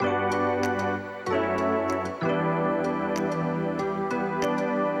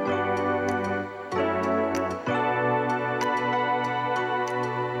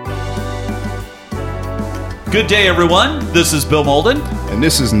Good day, everyone. This is Bill Molden. And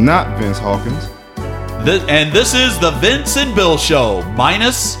this is not Vince Hawkins. And this is the Vince and Bill Show,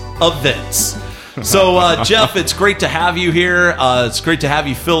 minus a Vince. So, Jeff, it's great to have you here. It's great to have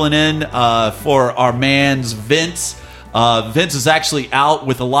you filling in for our man's Vince. Vince is actually out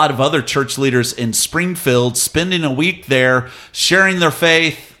with a lot of other church leaders in Springfield, spending a week there, sharing their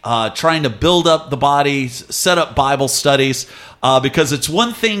faith, trying to build up the body, set up Bible studies, because it's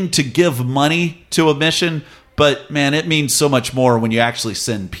one thing to give money to a mission, but, man, it means so much more when you actually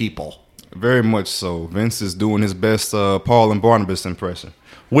send people. Very much so. Vince is doing his best Paul and Barnabas impression.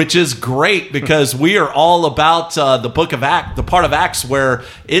 Which is great because we are all about the book of Acts, the part of Acts where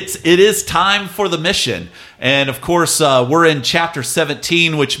it is time for the mission. And of course, we're in chapter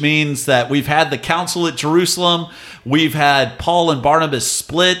 17, which means that we've had the council at Jerusalem. We've had Paul and Barnabas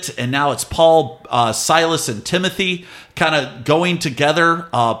split, and now it's Paul, Silas, and Timothy kind of going together.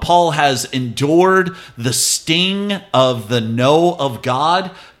 Paul has endured the sting of the no of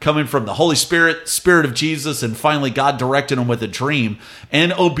God coming from the Holy Spirit, Spirit of Jesus, and finally God directed him with a dream.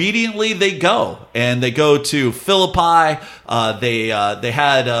 And obediently they go. And they go to Philippi. They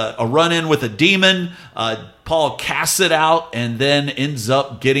had a run-in with a demon. Paul casts it out and then ends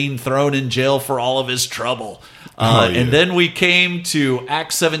up getting thrown in jail for all of his trouble. And then we came to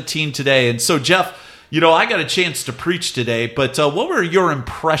Acts 17 today. And so, Jeff, I got a chance to preach today, but what were your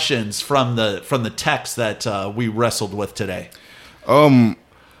impressions from the text that we wrestled with today?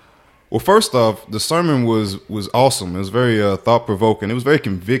 Well, first off, the sermon was awesome. It was very thought-provoking. It was very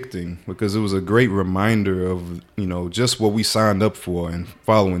convicting because it was a great reminder of, just what we signed up for and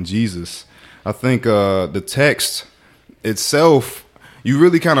following Jesus. I think the text itself, you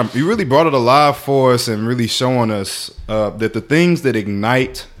really brought it alive for us and really showing us that the things that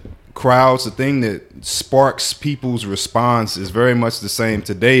ignite crowds, the thing that sparks people's response is very much the same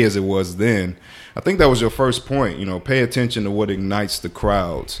today as it was then. I think that was your first point, pay attention to what ignites the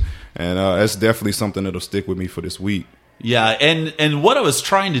crowds. And that's definitely something that'll stick with me for this week. Yeah, and what I was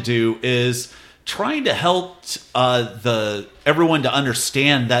trying to do is trying to help everyone to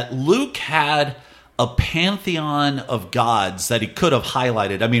understand that Luke had a pantheon of gods that he could have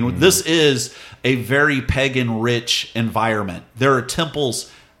highlighted. I mean, This is a very pagan-rich environment. There are temples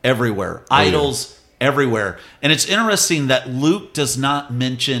everywhere, idols everywhere. And it's interesting that Luke does not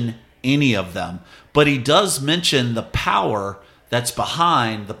mention any of them, but he does mention the power that's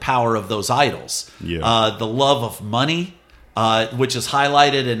behind the power of those idols. Yeah. The love of money, which is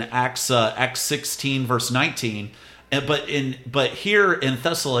highlighted in Acts 16, verse 19. But here in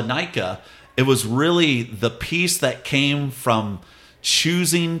Thessalonica, it was really the peace that came from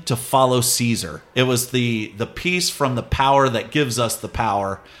choosing to follow Caesar. It was the peace from the power that gives us the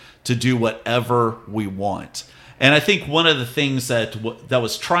power to do whatever we want. And I think one of the things that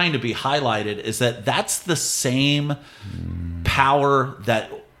was trying to be highlighted is that that's the same power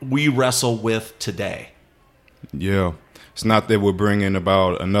that we wrestle with today. Yeah. It's not that we're bringing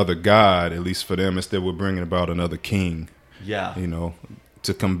about another god, at least for them. It's that we're bringing about another king. Yeah.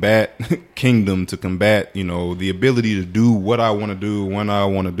 To combat kingdom, to combat, the ability to do what I want to do when I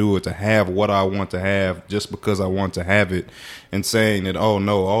want to do it, to have what I want to have just because I want to have it, and saying that, oh,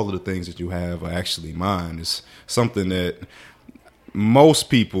 no, all of the things that you have are actually mine. It's something that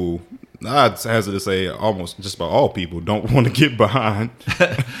most people, I'd hazard to say almost just about all people, don't want to get behind.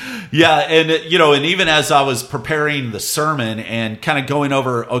 Yeah, and and even as I was preparing the sermon and kind of going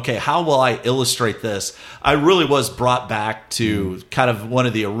over, okay, how will I illustrate this? I really was brought back to kind of one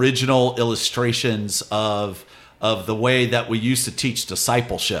of the original illustrations of the way that we used to teach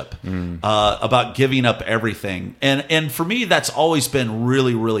discipleship, about giving up everything. And for me, that's always been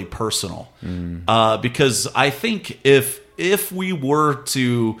really, really personal, because I think if we were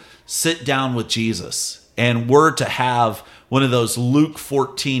to sit down with Jesus and were to have one of those Luke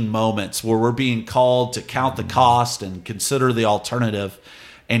 14 moments where we're being called to count the cost and consider the alternative,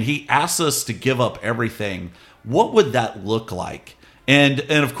 and he asks us to give up everything, what would that look like? And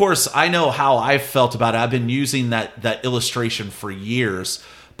of course, I know how I've felt about it. I've been using that illustration for years,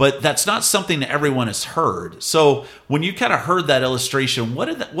 but that's not something that everyone has heard. So when you kind of heard that illustration,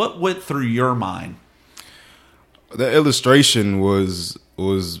 what went through your mind? The illustration was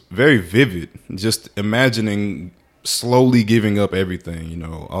very vivid. Just imagining slowly giving up everything,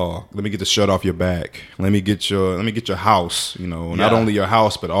 oh, let me get the shirt off your back. Let me get your house, not only your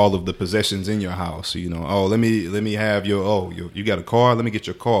house, but all of the possessions in your house, oh, let me have you got a car. Let me get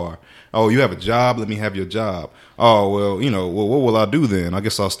your car. Oh, you have a job. Let me have your job. oh, well, what will I do then? I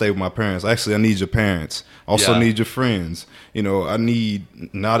guess I'll stay with my parents. Actually, I need your parents. Also need your friends. I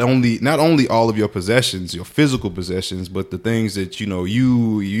need not only all of your possessions, your physical possessions, but the things that,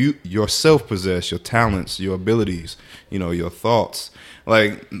 you yourself possess, your talents, your abilities, your thoughts.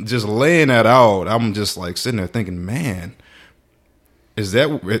 Like, just laying that out, I'm just like sitting there thinking, man,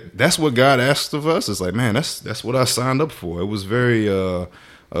 that's what God asked of us? It's like, man, that's what I signed up for. It was very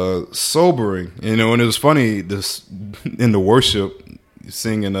sobering, and it was funny this in the worship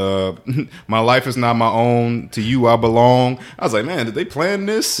singing my life is not my own, to you I belong. I was like, man, did they plan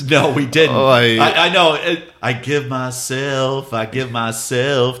this? No, we didn't. I know. I give myself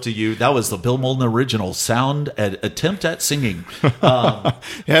to you. That was the Bill Molden original attempt at singing.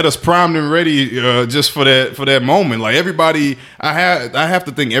 He had us primed and ready just for that moment. Like, everybody, I have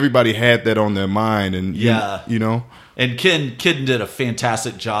to think everybody had that on their mind, and And Ken did a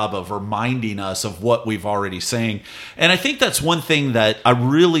fantastic job of reminding us of what we've already saying. And I think that's one thing that I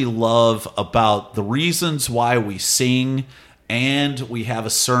really love about the reasons why we sing and we have a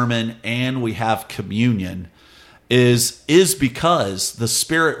sermon and we have communion is because the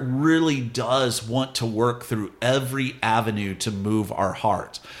Spirit really does want to work through every avenue to move our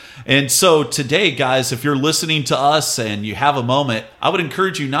heart. And so today, guys, if you're listening to us and you have a moment, I would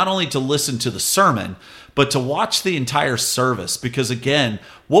encourage you not only to listen to the sermon, but to watch the entire service, because again,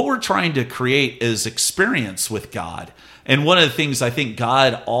 what we're trying to create is experience with God. And one of the things I think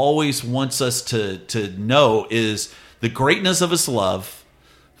God always wants us to know is the greatness of his love,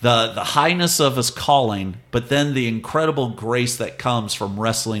 the highness of his calling, but then the incredible grace that comes from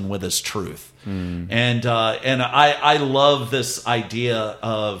wrestling with his truth. And I love this idea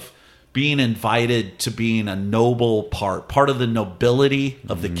of being invited to being a noble part of the nobility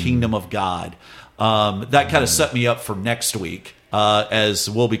of the kingdom of God. That kind of set me up for next week, as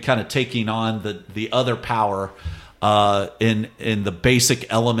we'll be kind of taking on the other power in the basic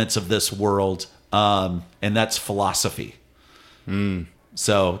elements of this world, and that's philosophy.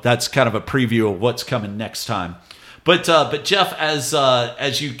 So that's kind of a preview of what's coming next time. But Jeff,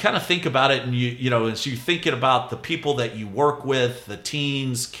 as you kind of think about it, and as you thinking about the people that you work with, the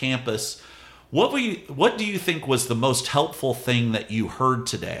teens, campus, what do you think was the most helpful thing that you heard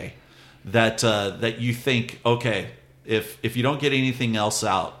today? That you think, okay, if you don't get anything else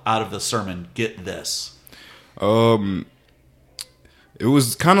out of the sermon, get this. It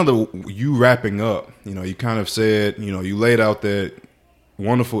was kind of you wrapping up. You kind of said, you laid out that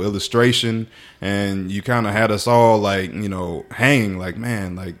wonderful illustration, and you kind of had us all like, hanging, like,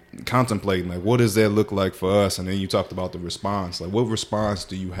 man, like contemplating, like, what does that look like for us? And then you talked about the response. Like, what response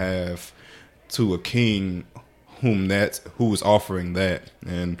do you have to a king who is offering that?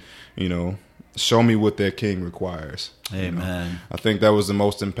 And show me what that king requires. Amen. I think that was the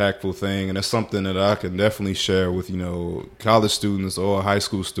most impactful thing, and that's something that I can definitely share with college students or high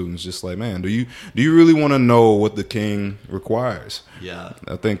school students. Just like, man, do you really want to know what the king requires? Yeah,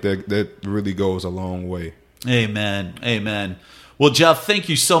 I think that really goes a long way. Amen. Well, Jeff, thank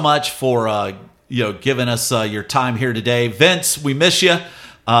you so much for giving us your time here today. Vince, we miss you.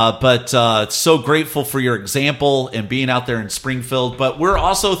 But so grateful for your example and being out there in Springfield. But we're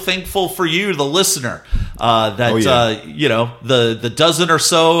also thankful for you, the listener, the dozen or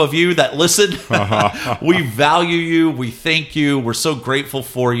so of you that listen. We value you. We thank you. We're so grateful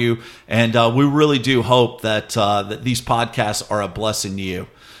for you. And we really do hope that these podcasts are a blessing to you.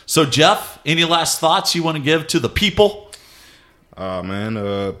 So, Jeff, any last thoughts you want to give to the people?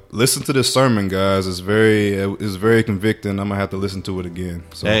 Listen to this sermon, guys. It's very convicting. I'm gonna have to listen to it again.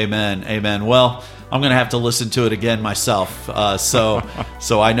 So. Amen. Well, I'm gonna have to listen to it again myself, so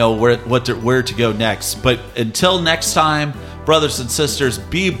I know where to go next. But until next time, brothers and sisters,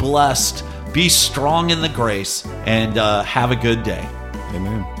 be blessed, be strong in the grace, and have a good day.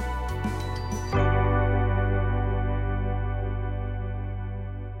 Amen.